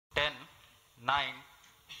9,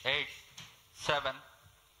 8, 7,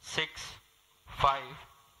 6, 5,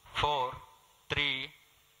 4, 3,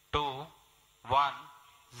 2, 1,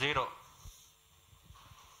 0.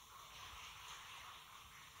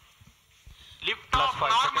 Lift off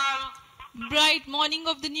normal. Bright morning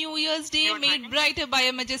of the New Year's Day made brighter by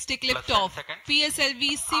a majestic liftoff.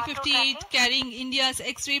 PSLV C-58 carrying India's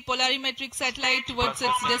X-ray polarimetric satellite towards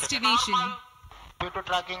its destination.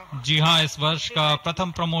 जी हाँ, इस वर्ष का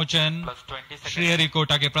प्रथम promotion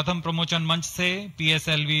Sriharikota के प्रथम promotion मंच से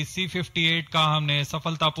PSLV C-58 का हमने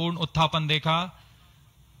सफलतापूर्ण उत्थापन देखा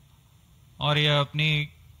और यह अपनी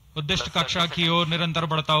उद्दिष्ट कक्षा की ओर निरंतर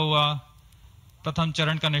बढ़ता हुआ प्रथम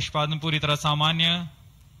चरण का निष्पादन पूरी तरह सामान्य.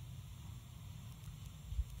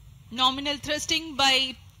 Nominal thrusting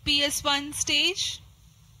by PS1 stage.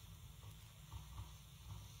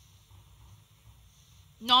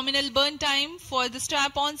 Nominal burn time for the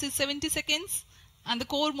strap-ons is 70 seconds and the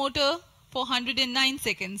core motor for 109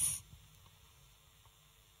 seconds.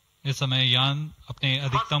 इस समय यान अपने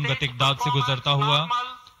अधिकतम गतिक दाब से गुजरता हुआ.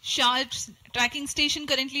 Sharp tracking station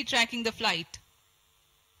currently tracking the flight.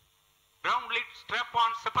 Ground lead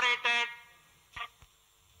strap-on separated.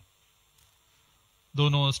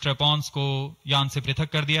 दोनों स्ट्रैप-ऑन्स को यान से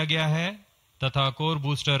पृथक कर दिया गया है तथा कोर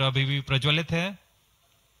बूस्टर अभी भी प्रज्वलित है.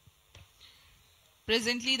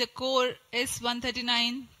 Presently the core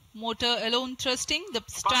S139 motor alone thrusting. The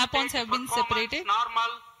strap-ons have been separated.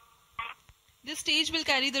 Normal. This stage will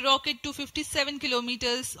carry the rocket to 57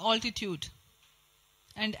 kilometers altitude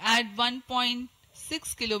and add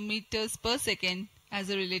 1.6 kilometers per second as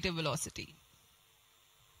a relative velocity.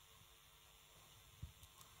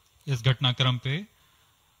 इस घटनाक्रम पे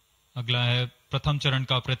अगला है प्रथम चरण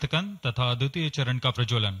का पृथकन तथा द्वितीय चरण का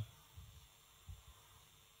प्रज्वलन.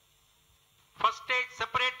 First stage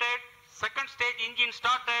separated, second stage engine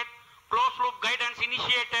started, closed loop guidance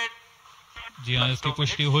initiated. जी हाँ, इसकी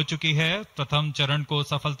पुष्टि हो चुकी है. प्रथम चरण को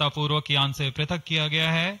सफलतापूर्वक यान से पृथक किया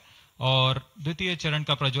गया है और द्वितीय चरण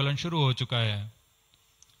का प्रज्वलन शुरू हो चुका है.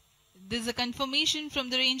 This is a confirmation from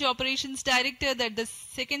the Range Operations Director that the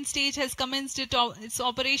second stage has commenced its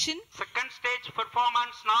operation. Second stage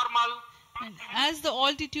performance normal. And as the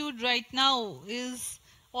altitude right now is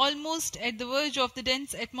almost at the verge of the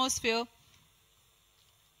dense atmosphere,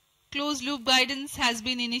 closed loop guidance has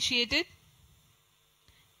been initiated.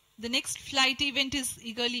 The next flight event is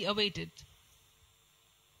eagerly awaited.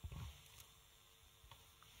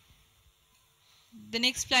 The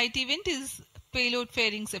next flight event is payload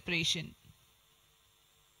fairing separation.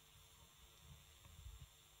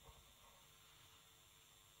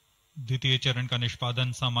 द्वितीय चरण का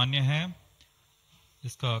निष्पादन सामान्य है.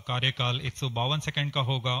 इसका कार्यकाल 152 second का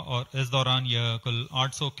होगा और इस दौरान यह कुल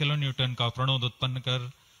 800 किलोन्यूटन का प्रणोद उत्पन्न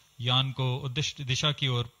कर यान को उद्दिष्ट दिशा की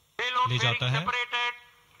ओर ले जाता है.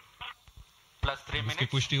 इसकी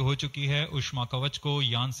पुष्टि हो चुकी है. ऊष्मा कवच को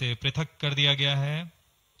यान से पृथक कर दिया गया है.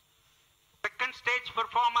 Second stage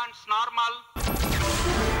performance normal.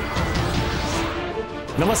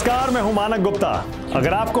 नमस्कार, मैं हूं मानक गुप्ता.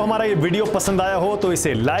 अगर आपको हमारा ये वीडियो पसंद आया हो तो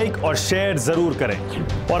इसे लाइक और शेयर जरूर करें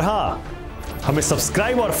और हां, हमें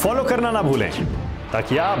सब्सक्राइब और फॉलो करना ना भूलें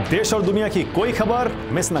ताकि आप देश और दुनिया की कोई खबर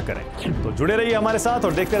मिस ना करें. तो जुड़े रहिए हमारे साथ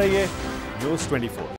और देखते रहिए News 24.